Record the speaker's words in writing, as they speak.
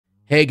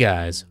Hey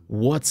guys,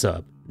 what's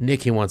up?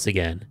 Nick here once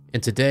again,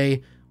 and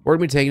today we're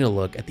going to be taking a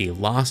look at the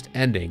lost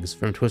endings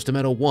from Twisted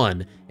Metal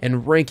 1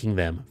 and ranking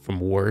them from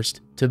worst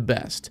to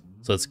best.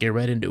 So let's get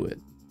right into it.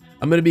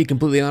 I'm going to be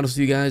completely honest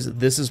with you guys,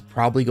 this is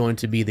probably going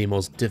to be the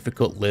most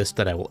difficult list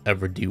that I will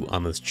ever do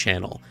on this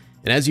channel.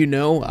 And as you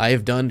know, I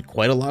have done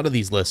quite a lot of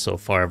these lists so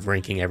far of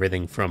ranking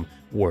everything from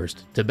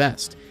worst to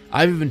best.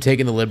 I've even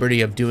taken the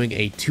liberty of doing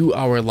a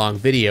 2-hour-long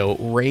video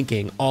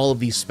ranking all of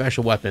these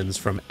special weapons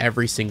from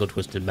every single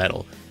Twisted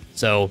Metal.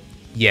 So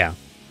yeah,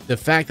 the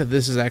fact that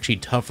this is actually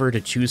tougher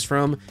to choose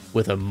from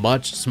with a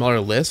much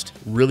smaller list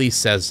really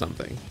says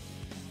something.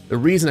 The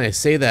reason I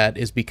say that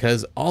is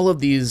because all of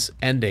these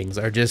endings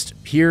are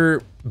just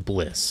pure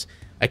bliss.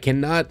 I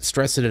cannot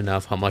stress it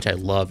enough how much I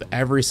love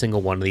every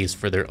single one of these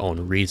for their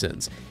own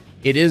reasons.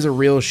 It is a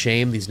real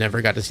shame these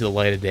never got to see the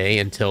light of day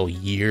until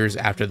years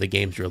after the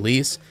game's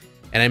release,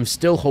 and I'm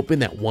still hoping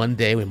that one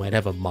day we might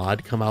have a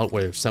mod come out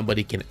where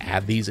somebody can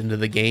add these into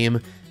the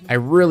game. I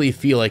really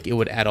feel like it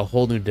would add a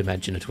whole new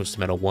dimension to Twisted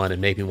Metal 1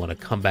 and make me want to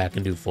come back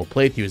and do full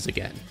playthroughs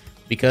again.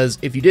 Because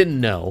if you didn't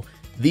know,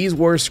 these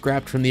were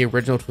scrapped from the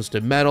original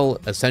Twisted Metal,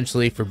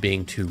 essentially for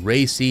being too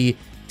racy,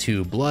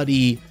 too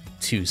bloody,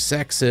 too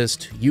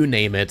sexist, you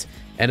name it,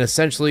 and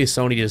essentially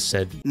Sony just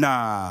said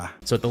nah.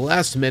 So at the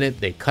last minute,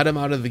 they cut them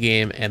out of the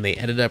game and they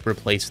ended up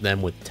replacing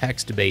them with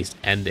text-based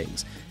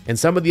endings. And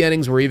some of the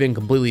endings were even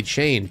completely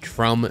changed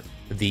from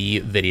the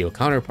video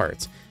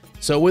counterparts.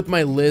 So with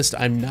my list,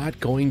 I'm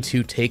not going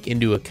to take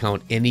into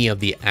account any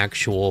of the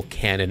actual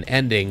canon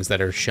endings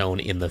that are shown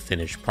in the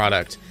finished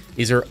product.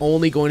 These are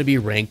only going to be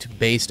ranked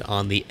based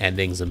on the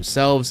endings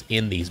themselves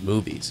in these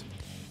movies.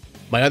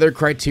 My other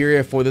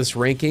criteria for this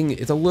ranking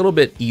is a little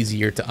bit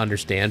easier to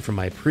understand from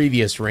my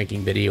previous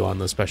ranking video on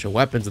the special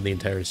weapons in the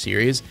entire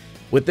series.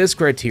 With this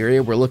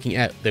criteria, we're looking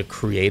at the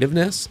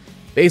creativeness,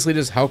 basically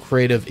just how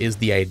creative is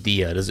the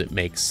idea, does it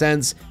make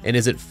sense, and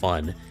is it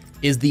fun?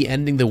 Is the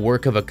ending the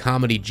work of a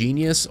comedy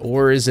genius,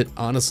 or is it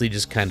honestly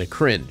just kind of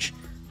cringe?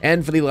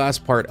 And for the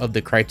last part of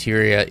the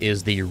criteria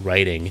is the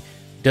writing.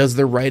 Does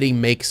the writing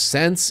make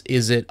sense?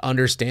 Is it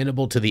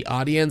understandable to the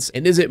audience?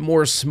 And is it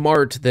more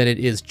smart than it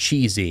is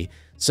cheesy?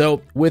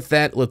 So with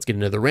that, let's get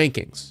into the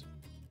rankings.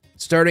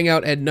 Starting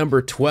out at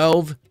number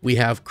 12, we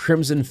have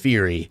Crimson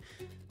Fury.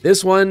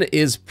 This one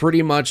is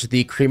pretty much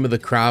the cream of the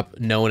crop,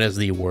 known as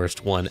the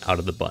worst one out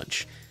of the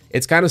bunch.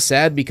 It's kind of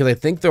sad because I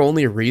think the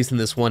only reason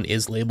this one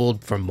is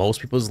labeled from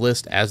most people's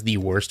list as the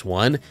worst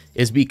one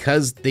is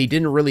because they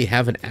didn't really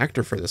have an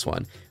actor for this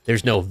one.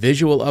 There's no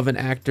visual of an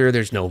actor,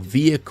 there's no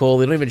vehicle,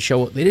 they don't even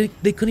show, they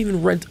couldn't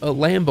even rent a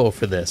Lambo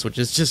for this, which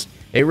is just,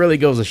 it really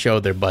goes to show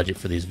their budget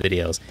for these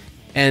videos.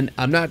 And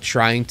I'm not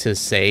trying to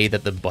say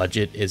that the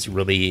budget is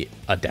really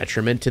a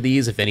detriment to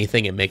these, if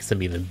anything it makes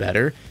them even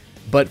better,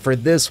 but for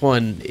this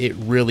one it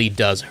really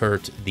does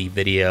hurt the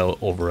video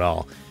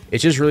overall.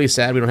 It's just really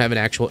sad we don't have an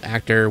actual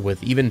actor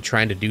with even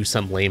trying to do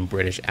some lame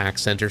British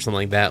accent or something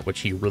like that,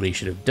 which he really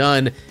should have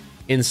done.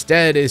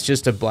 Instead, it's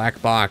just a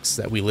black box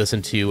that we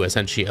listen to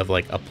essentially of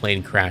like a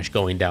plane crash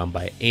going down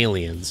by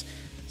aliens.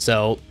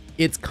 So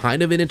it's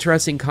kind of an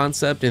interesting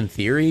concept in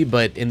theory,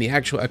 but in the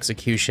actual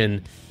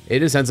execution, it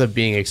just ends up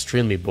being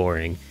extremely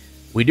boring.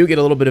 We do get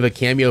a little bit of a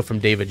cameo from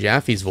David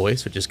Jaffe's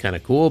voice, which is kind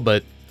of cool,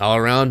 but all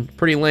around,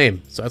 pretty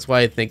lame. So that's why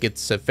I think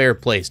it's a fair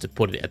place to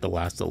put it at the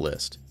last of the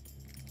list.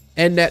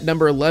 And at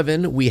number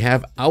 11, we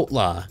have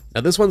Outlaw.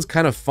 Now this one's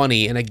kind of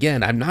funny, and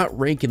again, I'm not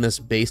ranking this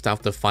based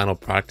off the final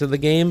product of the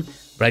game,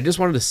 but I just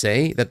wanted to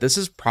say that this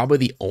is probably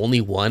the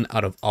only one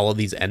out of all of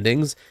these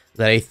endings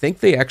that I think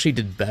they actually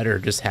did better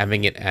just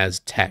having it as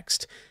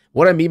text.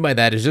 What I mean by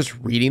that is just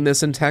reading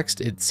this in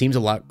text, it seems a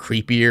lot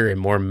creepier and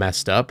more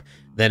messed up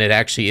than it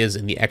actually is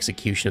in the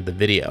execution of the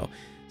video.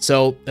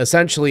 So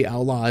essentially,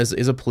 Outlaw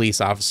is a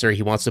police officer.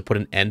 He wants to put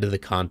an end to the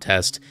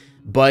contest,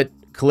 but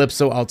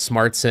Calypso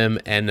outsmarts him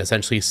and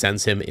essentially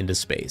sends him into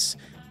space.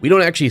 We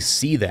don't actually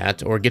see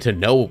that or get to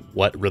know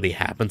what really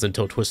happens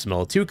until Twisted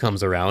Metal 2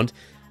 comes around.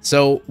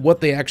 So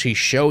what they actually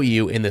show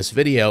you in this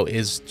video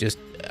is just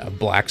a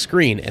black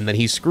screen, and then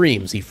he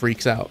screams, he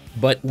freaks out.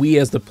 But we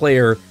as the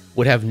player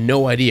would have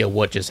no idea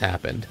what just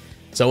happened.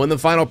 So in the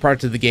final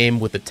part of the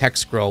game with the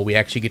text scroll, we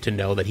actually get to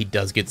know that he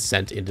does get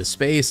sent into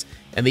space,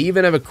 and they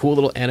even have a cool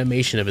little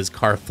animation of his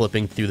car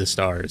flipping through the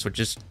stars, which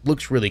just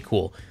looks really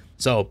cool.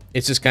 So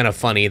it's just kind of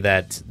funny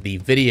that the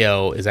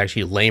video is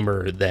actually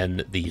lamer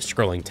than the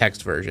scrolling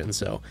text version.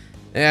 So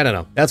I don't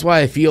know. That's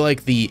why I feel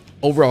like the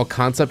overall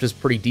concept is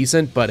pretty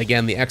decent, but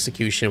again, the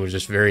execution was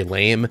just very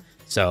lame.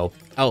 So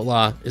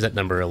Outlaw is at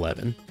number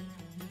 11.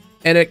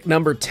 And at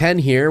number 10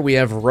 here, we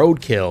have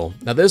Roadkill.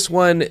 Now this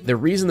one, the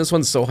reason this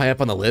one's so high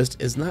up on the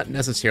list is not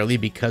necessarily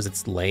because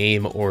it's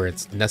lame or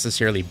it's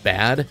necessarily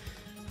bad.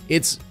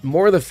 It's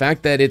more the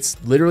fact that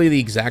it's literally the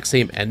exact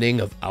same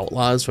ending of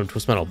Outlaws from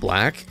Twisted Metal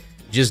Black,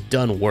 just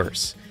done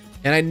worse.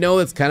 And I know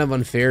it's kind of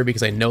unfair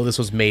because I know this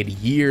was made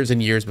years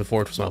and years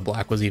before Twisted Metal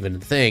Black was even a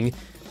thing,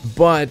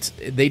 but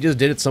they just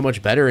did it so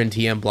much better in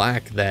TM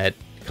Black that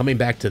coming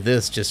back to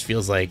this just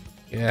feels like,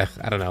 I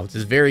don't know, it's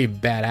just very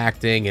bad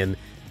acting, and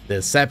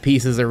The set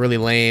pieces are really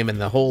lame,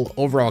 and the whole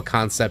overall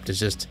concept is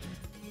just,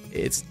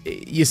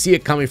 you see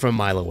it coming from a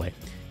mile away.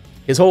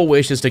 His whole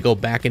wish is to go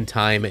back in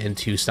time and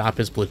to stop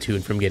his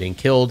platoon from getting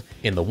killed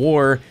in the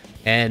war,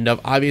 and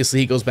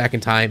obviously he goes back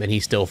in time and he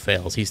still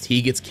fails.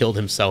 He gets killed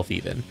himself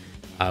even,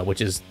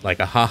 which is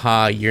like a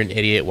haha, you're an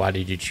idiot, why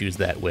did you choose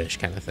that wish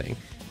kind of thing.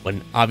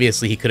 When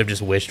obviously he could have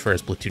just wished for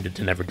his platoon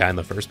to never die in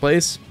the first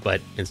place, but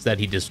instead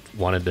he just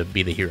wanted to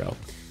be the hero.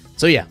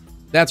 So yeah,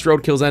 that's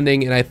Roadkill's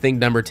ending, and I think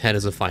number 10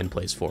 is a fine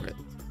place for it.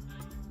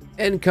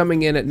 And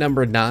coming in at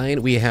number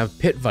 9, we have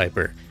Pit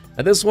Viper.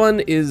 Now this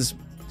one is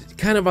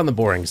kind of on the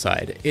boring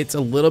side. It's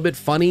a little bit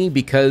funny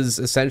because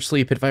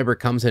essentially Pit Viper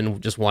comes in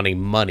just wanting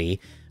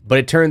money, but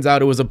it turns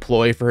out it was a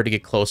ploy for her to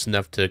get close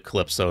enough to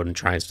Calypso and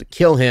tries to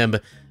kill him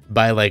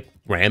by like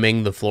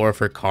ramming the floor of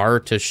her car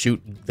to shoot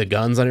the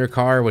guns on her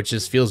car, which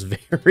just feels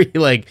very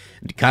like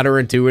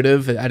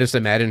counterintuitive. I just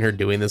imagine her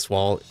doing this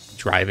while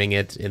driving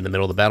it in the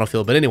middle of the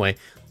battlefield. But anyway,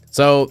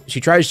 so she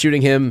tries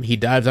shooting him, he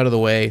dives out of the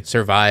way,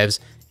 survives,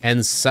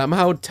 and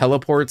somehow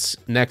teleports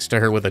next to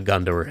her with a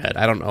gun to her head.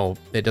 I don't know,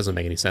 it doesn't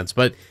make any sense,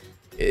 but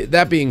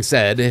that being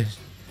said,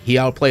 he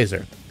outplays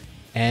her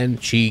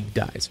and she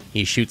dies.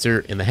 He shoots her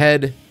in the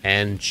head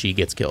and she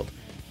gets killed.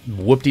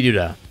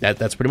 Whoop-de-doo-dah.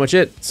 That's pretty much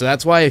it. So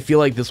that's why I feel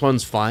like this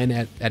one's fine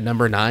at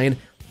number 9.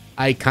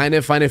 I kind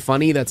of find it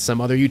funny that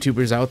some other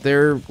YouTubers out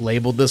there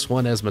labeled this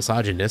one as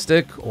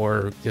misogynistic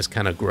or just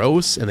kind of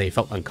gross, and they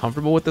felt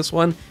uncomfortable with this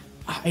one.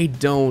 I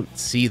don't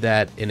see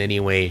that in any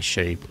way,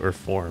 shape, or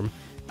form.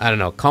 I don't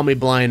know. Call me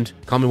blind.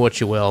 Call me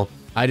what you will.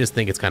 I just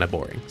think it's kind of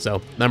boring.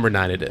 So number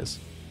 9 it is.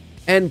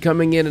 And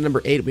coming in at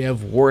number 8, we have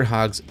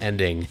Warthog's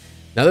ending.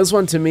 Now this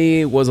one to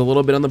me was a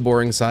little bit on the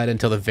boring side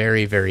until the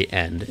very, very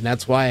end, and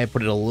that's why I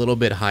put it a little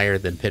bit higher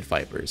than Pit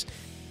Viper's.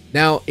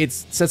 Now,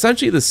 it's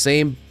essentially the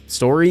same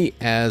story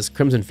as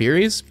Crimson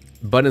Furies,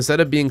 but instead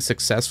of being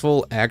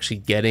successful actually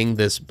getting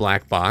this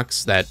black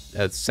box that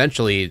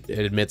essentially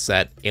admits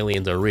that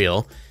aliens are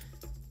real,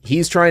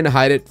 he's trying to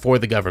hide it for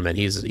the government.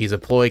 He's a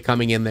ploy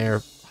coming in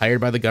there,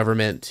 hired by the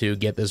government to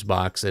get this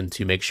box and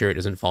to make sure it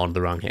doesn't fall into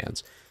the wrong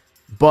hands.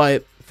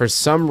 But for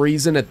some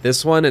reason at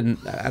this one, and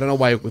I don't know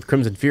why with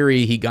Crimson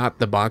Fury, he got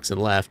the box and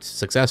left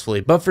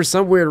successfully, but for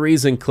some weird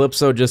reason,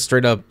 Calypso just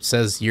straight up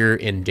says you're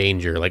in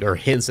danger, like, or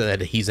hints that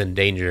he's in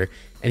danger.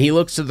 And he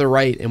looks to the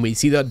right and we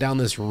see that down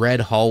this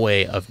red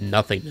hallway of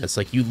nothingness.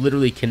 Like you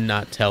literally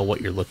cannot tell what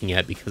you're looking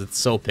at because it's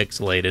so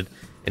pixelated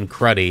and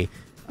cruddy.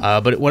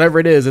 But whatever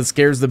it is, it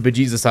scares the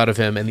bejesus out of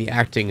him, and the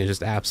acting is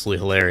just absolutely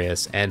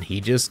hilarious. And he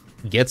just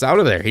gets out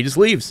of there. He just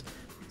leaves.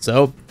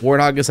 So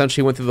Warthog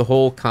essentially went through the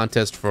whole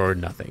contest for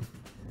nothing.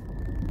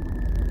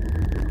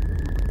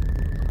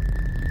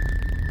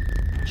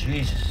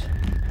 Jesus.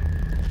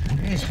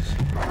 Jesus.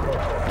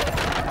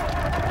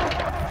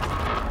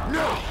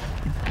 No!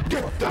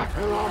 Get the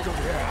hell out of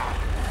here!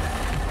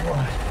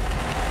 What?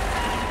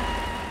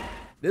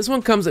 This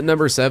one comes at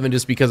number 7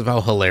 just because of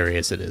how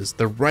hilarious it is.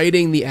 The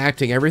writing, the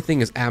acting,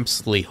 everything is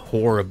absolutely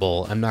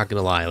horrible. I'm not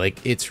gonna lie.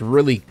 Like, it's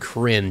really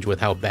cringe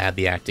with how bad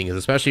the acting is,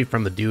 especially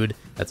from the dude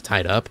that's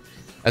tied up.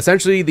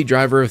 Essentially, the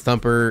driver of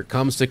Thumper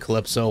comes to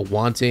Calypso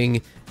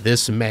wanting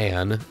this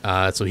man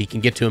so he can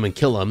get to him and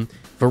kill him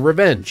for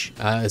revenge.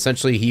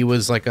 Essentially, he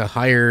was like a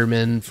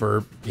hireman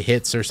for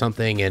hits or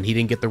something, and he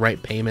didn't get the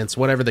right payments,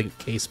 whatever the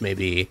case may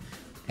be.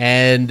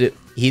 And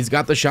he's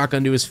got the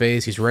shotgun to his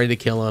face. He's ready to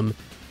kill him.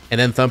 And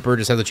then Thumper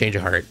just has a change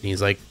of heart. And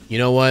he's like, you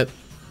know what?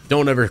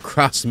 Don't ever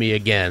cross me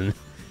again.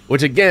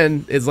 Which,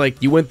 again, is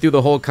like you went through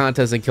the whole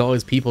contest and killed all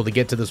these people to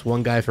get to this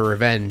one guy for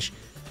revenge,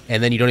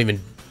 and then you don't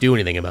even do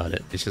anything about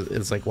it.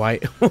 It's like, why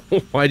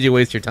why'd you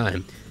waste your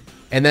time?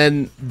 And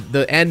then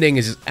the ending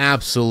is just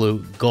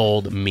absolute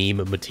gold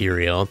meme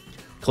material.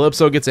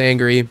 Calypso gets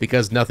angry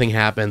because nothing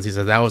happens. He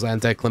says that was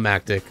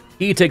anticlimactic.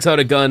 He takes out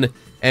a gun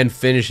and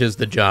finishes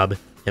the job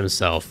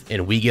himself.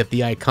 And we get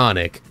the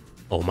iconic,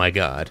 oh my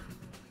god.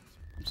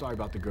 I'm sorry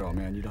about the girl,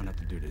 man. You don't have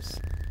to do this.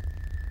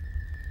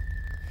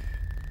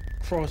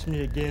 Cross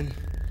me again.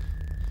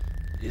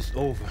 It's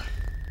over.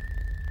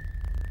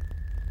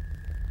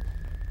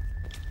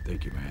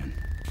 Thank you, man.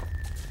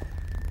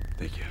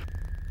 Thank you.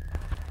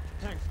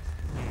 Thanks.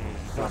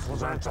 That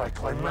was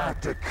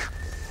anticlimactic.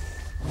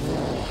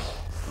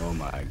 Oh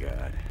my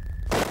god.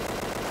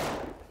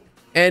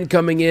 And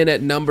coming in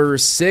at number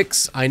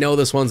 6, I know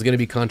this one's going to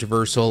be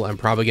controversial. I'm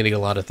probably going to get a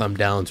lot of thumb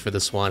downs for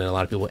this one and a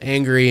lot of people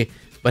angry.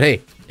 But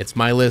hey, it's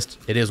my list.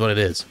 It is what it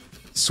is.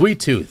 Sweet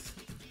Tooth.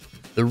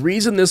 The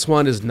reason this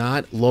one is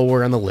not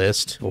lower on the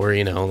list, or,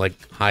 you know,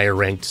 like higher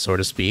ranked, so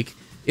to speak,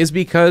 is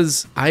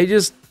because I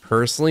just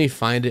personally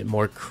find it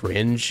more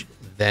cringe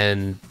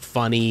than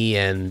funny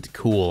and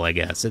cool, I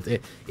guess.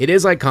 It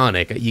is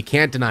iconic. You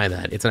can't deny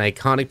that. It's an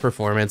iconic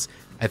performance.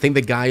 I think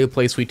the guy who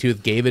plays Sweet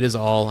Tooth gave it his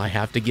all. I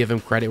have to give him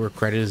credit where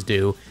credit is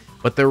due.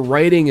 But the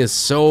writing is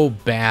so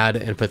bad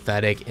and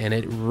pathetic, and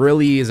it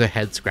really is a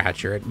head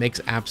scratcher. It makes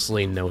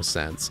absolutely no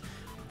sense.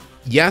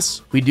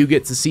 Yes, we do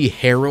get to see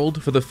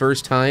Harold for the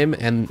first time,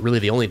 and really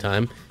the only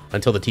time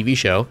until the TV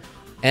show.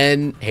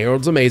 And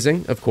Harold's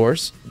amazing, of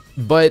course.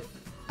 But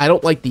I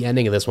don't like the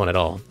ending of this one at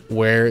all,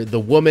 where the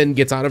woman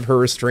gets out of her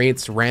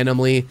restraints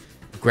randomly,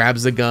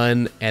 grabs a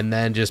gun, and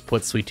then just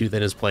puts Sweet Tooth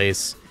in his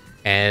place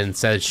and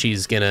says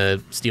she's gonna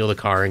steal the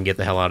car and get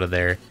the hell out of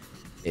there.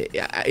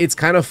 It's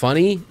kind of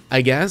funny,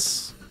 I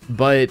guess,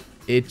 but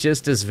it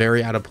just is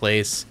very out of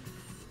place.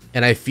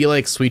 And I feel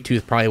like Sweet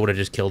Tooth probably would have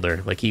just killed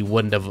her. Like, he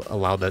wouldn't have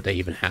allowed that to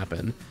even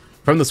happen.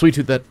 From the Sweet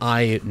Tooth that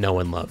I know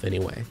and love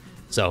anyway.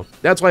 So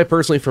that's why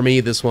personally for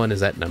me, this one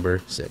is at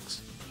number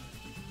 6.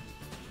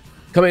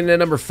 Coming in at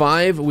number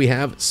 5, we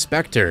have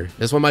Spectre.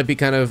 This one might be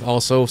kind of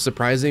also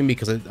surprising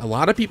because a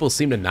lot of people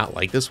seem to not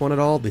like this one at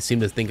all. They seem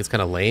to think it's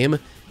kind of lame.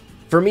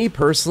 For me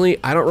personally,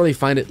 I don't really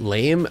find it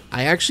lame.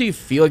 I actually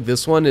feel like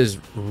this one is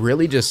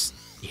really just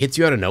hits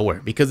you out of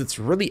nowhere because it's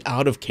really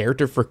out of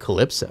character for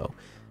Calypso.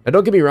 Now,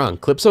 don't get me wrong,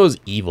 Calypso is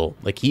evil.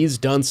 Like, he's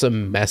done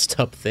some messed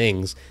up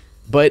things,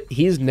 but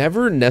he's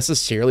never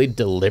necessarily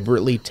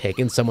deliberately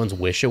taken someone's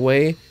wish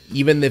away,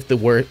 even if the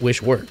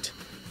wish worked.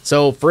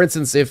 So, for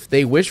instance, if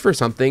they wish for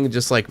something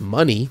just like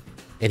money,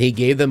 and he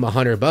gave them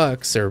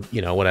 $100 or,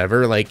 you know,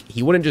 whatever, like,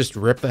 he wouldn't just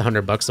rip the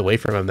 $100 away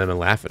from them and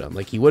laugh at them.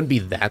 Like, he wouldn't be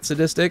that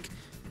sadistic,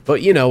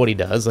 but you know what he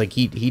does. Like,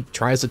 he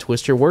tries to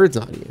twist your words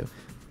on you.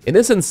 In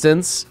this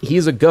instance,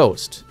 he's a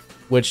ghost,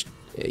 which,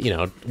 you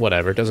know,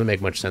 whatever, it doesn't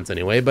make much sense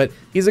anyway, but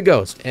he's a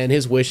ghost, and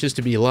his wish is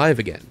to be alive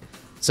again.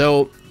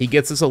 So he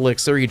gets this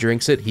elixir, he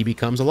drinks it, he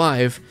becomes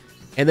alive,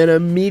 and then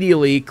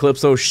immediately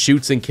Calypso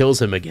shoots and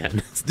kills him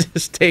again,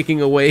 just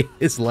taking away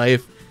his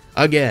life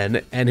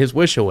again and his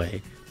wish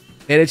away.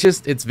 And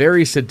it's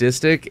very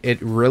sadistic. It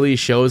really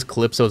shows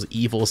Calypso's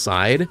evil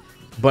side,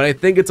 but I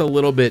think it's a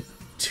little bit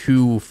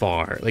too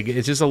far. Like,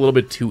 it's just a little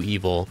bit too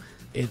evil.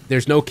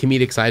 There's no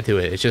comedic side to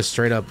it. It's just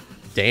straight up,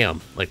 damn,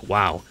 like,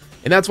 wow.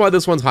 And that's why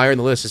this one's higher in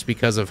the list, just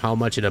because of how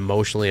much it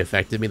emotionally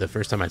affected me the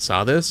first time I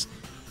saw this.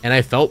 And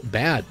I felt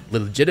bad,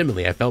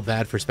 legitimately, I felt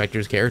bad for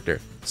Spectre's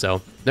character.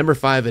 So, number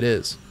 5 it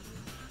is.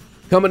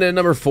 Coming in at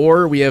number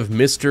 4, we have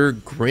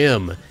Mr.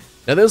 Grimm.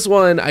 Now this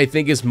one I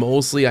think is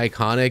mostly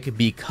iconic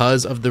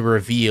because of the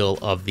reveal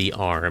of the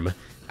arm.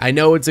 I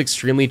know it's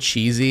extremely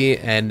cheesy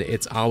and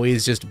it's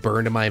always just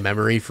burned in my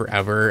memory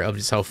forever of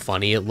just how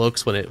funny it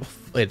looks when it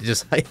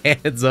just like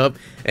hands up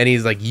and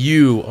he's like,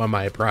 "You are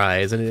my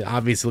prize," and it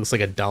obviously looks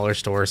like a dollar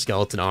store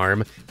skeleton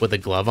arm with a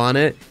glove on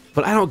it.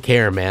 But I don't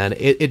care, man.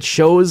 It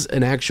shows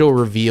an actual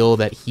reveal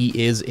that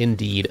he is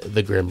indeed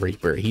the Grim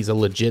Reaper. He's a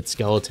legit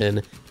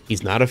skeleton.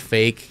 He's not a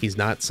fake. He's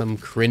not some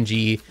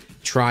cringy,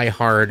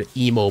 try-hard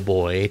emo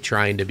boy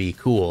trying to be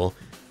cool.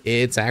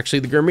 It's actually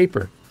the Grim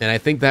Reaper. And I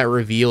think that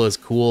reveal is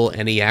cool,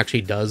 and he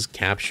actually does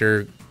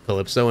capture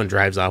Calypso and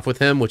drives off with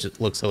him, which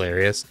looks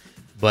hilarious,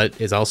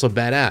 but is also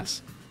badass.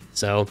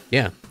 So,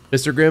 yeah,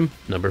 Mr. Grimm,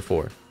 number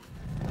 4.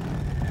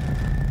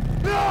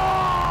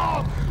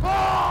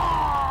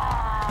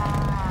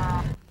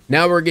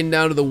 Now we're getting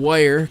down to the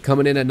wire.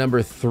 Coming in at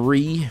number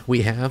 3,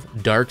 we have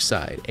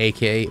Darkseid,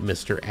 aka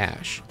Mr.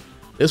 Ash.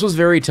 This was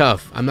very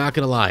tough, I'm not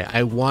gonna lie.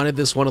 I wanted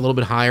this one a little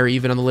bit higher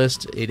even on the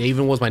list. It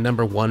even was my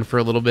number 1 for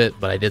a little bit,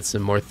 but I did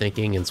some more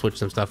thinking and switched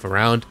some stuff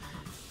around.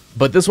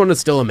 But this one is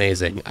still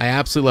amazing. I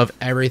absolutely love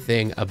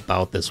everything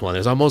about this one.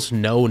 There's almost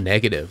no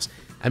negatives.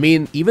 I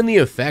mean, even the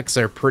effects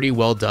are pretty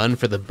well done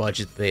for the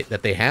budget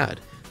that they had.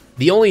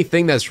 The only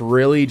thing that's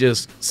really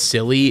just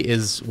silly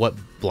is what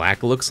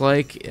black looks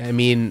like. I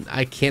mean,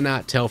 I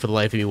cannot tell for the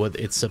life of me what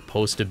it's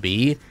supposed to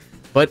be,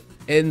 but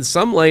in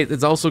some light,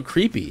 it's also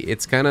creepy.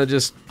 It's kind of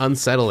just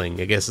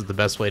unsettling, I guess is the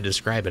best way to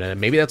describe it, and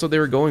maybe that's what they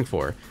were going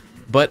for.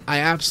 But I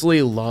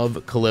absolutely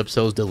love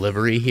Calypso's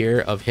delivery here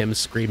of him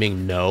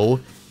screaming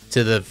no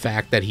to the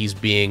fact that he's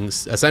being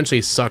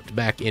essentially sucked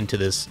back into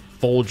this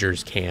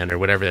Folgers can or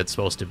whatever that's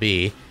supposed to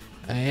be.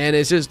 And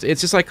it's just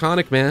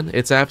iconic, man.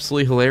 It's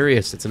absolutely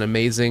hilarious. It's an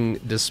amazing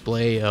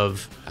display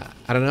of,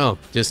 I don't know,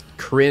 just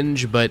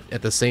cringe, but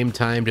at the same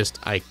time,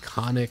 just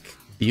iconic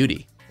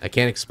beauty. I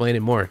can't explain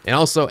it more. And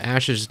also,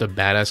 Ash is just a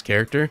badass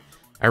character.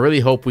 I really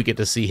hope we get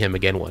to see him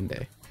again one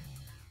day.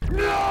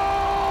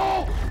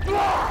 No!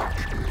 Black!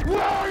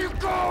 Where are you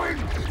going?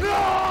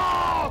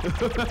 No!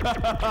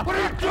 What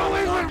are you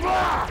doing with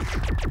Black?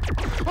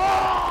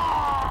 No!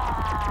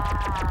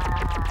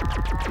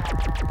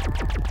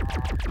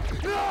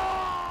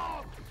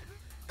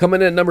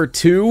 Coming in at number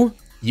 2,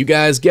 you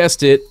guys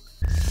guessed it.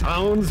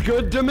 Sounds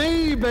good to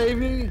me,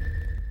 baby.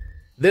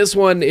 This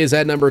one is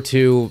at number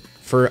 2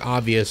 for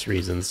obvious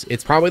reasons.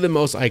 It's probably the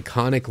most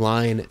iconic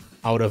line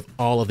out of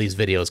all of these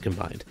videos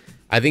combined.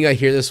 I think I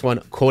hear this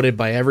one quoted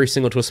by every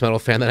single Twisted Metal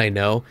fan that I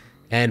know,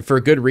 and for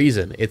good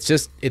reason. It's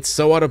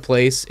so out of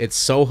place, it's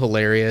so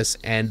hilarious,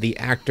 and the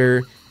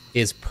actor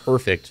is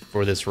perfect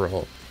for this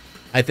role.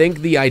 I think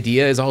the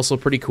idea is also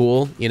pretty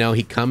cool. You know,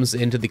 he comes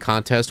into the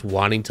contest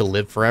wanting to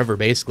live forever,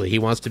 basically. He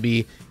wants to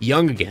be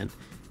young again.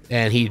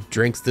 And he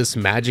drinks this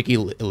magic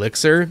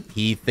elixir.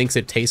 He thinks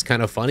it tastes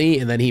kind of funny,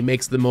 and then he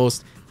makes the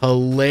most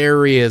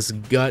hilarious,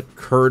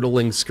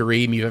 gut-curdling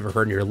scream you've ever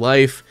heard in your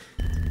life.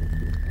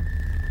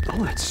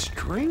 Oh, that's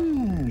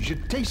strange.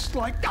 It tastes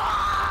like...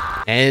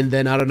 And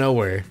then out of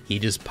nowhere, he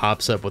just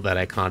pops up with that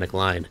iconic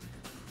line.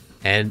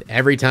 And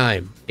every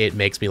time, it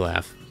makes me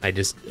laugh. I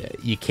just,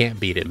 you can't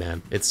beat it,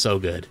 man. It's so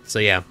good. So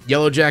yeah,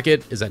 Yellow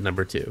Jacket is at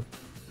number 2.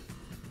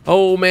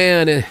 Oh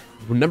man,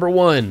 number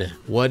 1.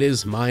 What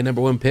is my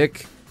number 1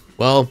 pick?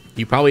 Well,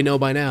 you probably know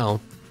by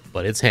now,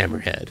 but it's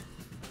Hammerhead.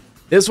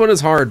 This one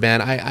is hard, man.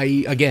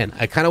 Again,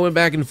 I kind of went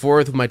back and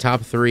forth with my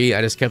top 3.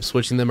 I just kept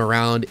switching them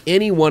around.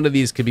 Any one of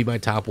these could be my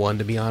top 1,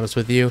 to be honest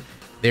with you.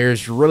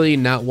 There's really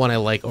not one I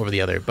like over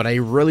the other, but I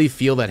really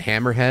feel that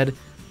Hammerhead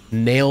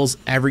nails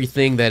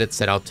everything that it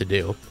set out to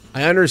do.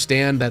 I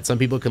understand that some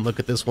people can look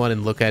at this one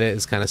and look at it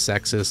as kind of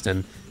sexist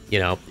and, you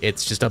know,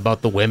 it's just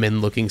about the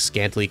women looking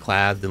scantily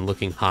clad and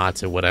looking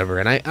hot or whatever,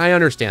 and I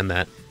understand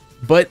that.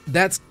 But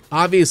that's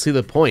obviously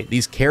the point.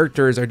 These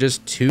characters are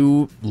just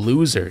two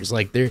losers.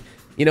 Like, they're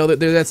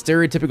that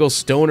stereotypical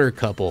stoner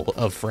couple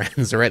of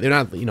friends, right? They're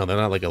not, they're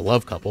not like a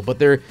love couple, but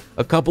they're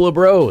a couple of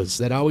bros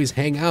that always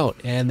hang out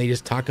and they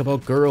just talk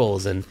about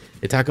girls and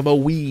they talk about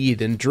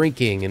weed and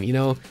drinking, and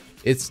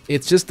it's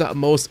just the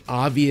most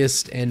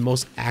obvious and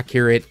most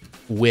accurate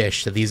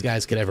wish that these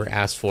guys could ever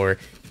ask for,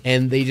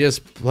 and they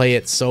just play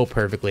it so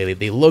perfectly.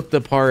 They look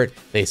the part,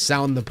 they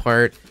sound the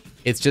part.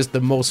 It's just the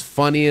most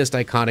funniest,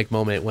 iconic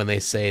moment when they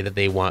say that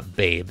they want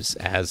babes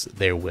as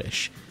their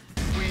wish.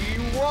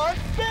 We want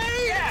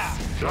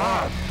babes!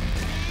 Done!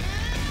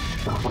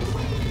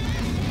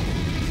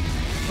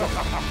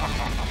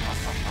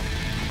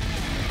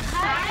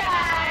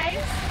 Hi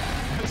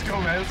guys! Let's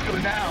go, man. Let's go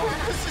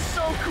now. This is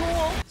so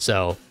cool.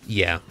 So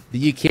yeah,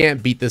 you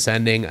can't beat this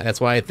ending.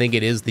 That's why I think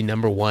it is the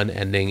number 1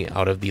 ending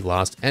out of the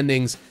Lost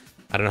endings.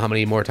 I don't know how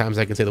many more times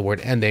I can say the word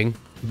ending.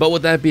 But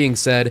with that being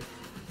said,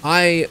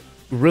 I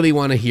really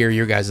want to hear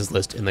your guys'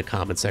 list in the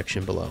comment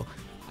section below.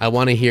 I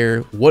want to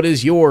hear what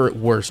is your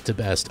worst to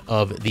best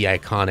of the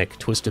iconic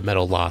Twisted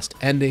Metal Lost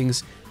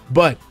endings.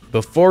 But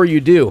before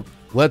you do,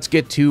 let's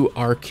get to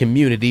our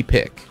community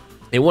pick.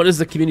 And what is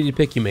the community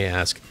pick, you may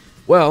ask?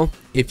 Well,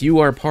 if you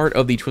are part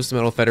of the Twisted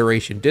Metal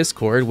Federation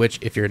Discord, which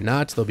if you're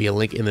not, there'll be a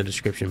link in the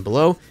description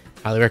below.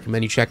 Highly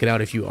recommend you check it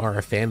out if you are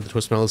a fan of the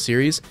Twisted Metal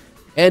series.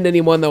 And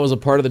anyone that was a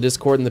part of the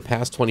Discord in the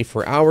past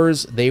 24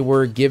 hours, they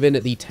were given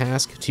the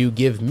task to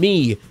give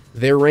me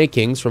their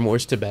rankings from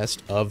worst to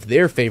best of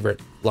their favorite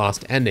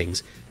Lost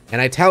endings.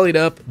 And I tallied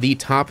up the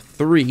top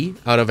 3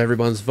 out of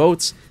everyone's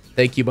votes.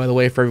 Thank you, by the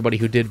way, for everybody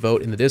who did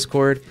vote in the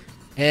Discord.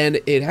 And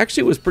it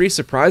actually was pretty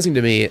surprising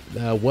to me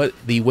what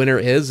the winner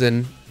is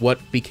and what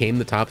became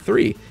the top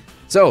 3.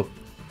 So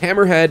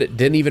Hammerhead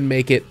didn't even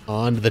make it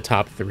on the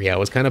top 3. I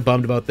was kind of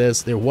bummed about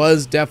this. There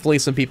was definitely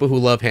some people who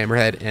love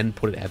Hammerhead and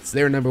put it as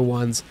their number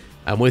 1s.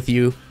 I'm with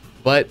you.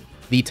 But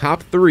the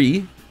top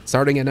 3,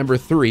 starting at number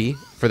 3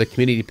 for the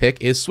community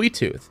pick, is Sweet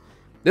Tooth.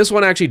 This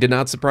one actually did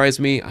not surprise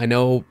me. I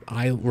know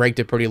I ranked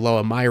it pretty low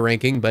in my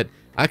ranking, but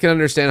I can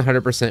understand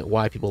 100%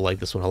 why people like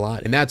this one a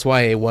lot. And that's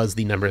why it was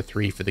the number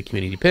 3 for the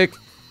community pick.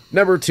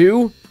 Number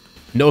 2,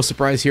 no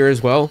surprise here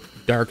as well,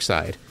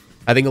 Darkside.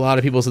 I think a lot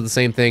of people said the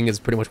same thing as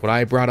pretty much what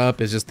I brought up,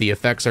 is just the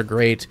effects are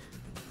great.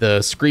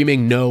 The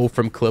screaming no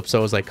from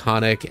Calypso is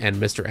iconic, and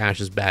Mr.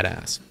 Ash is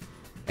badass.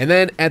 And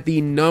then at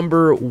the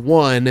number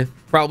 1,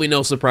 probably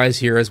no surprise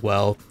here as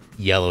well,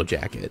 Yellow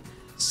Jacket.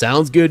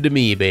 Sounds good to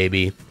me,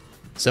 baby.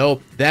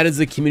 So that is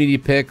the community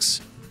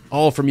picks,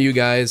 all from you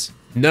guys.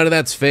 None of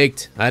that's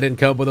faked. I didn't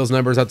come up with those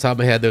numbers off the top of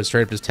my head. Those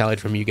straight up just tallied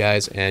from you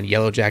guys, and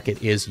Yellow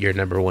Jacket is your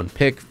number 1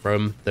 pick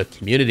from the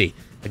community.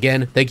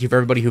 Again, thank you for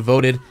everybody who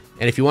voted.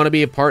 And if you want to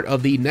be a part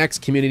of the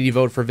next community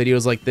vote for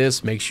videos like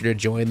this, make sure to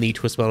join the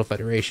Twisted Metal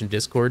Federation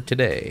Discord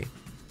today.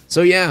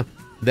 So yeah,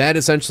 that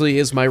essentially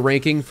is my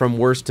ranking from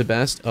worst to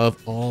best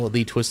of all of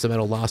the Twisted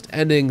Metal Lost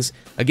endings.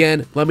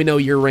 Again, let me know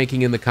your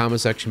ranking in the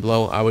comment section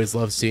below. I always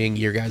love seeing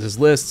your guys'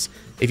 lists.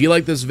 If you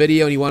like this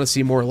video and you want to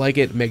see more like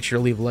it, make sure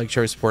to leave a like,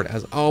 share, support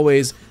as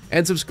always,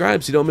 and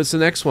subscribe so you don't miss the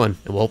next one.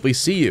 And we'll hopefully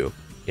see you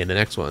in the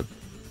next one.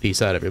 Peace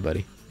out,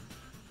 everybody.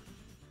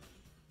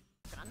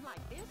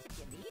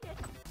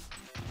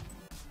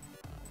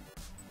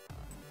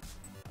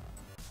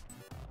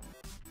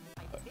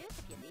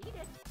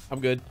 I'm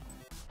good.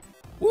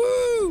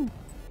 Woo!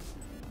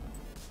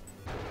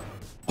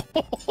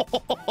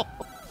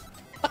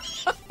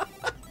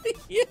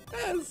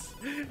 Yes!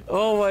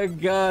 Oh my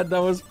god,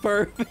 that was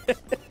perfect.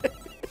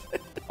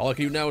 All I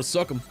can do now is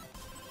suck him.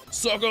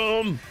 Suck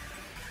him!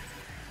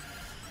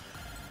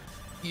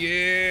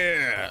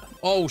 Yeah!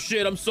 Oh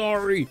shit, I'm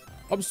sorry.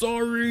 I'm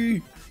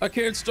sorry. I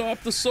can't stop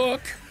the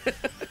suck.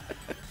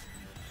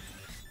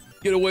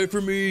 Get away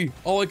from me.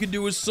 All I can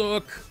do is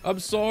suck. I'm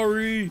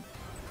sorry.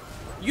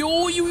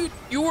 You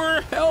were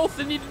health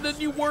and then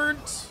you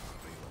weren't.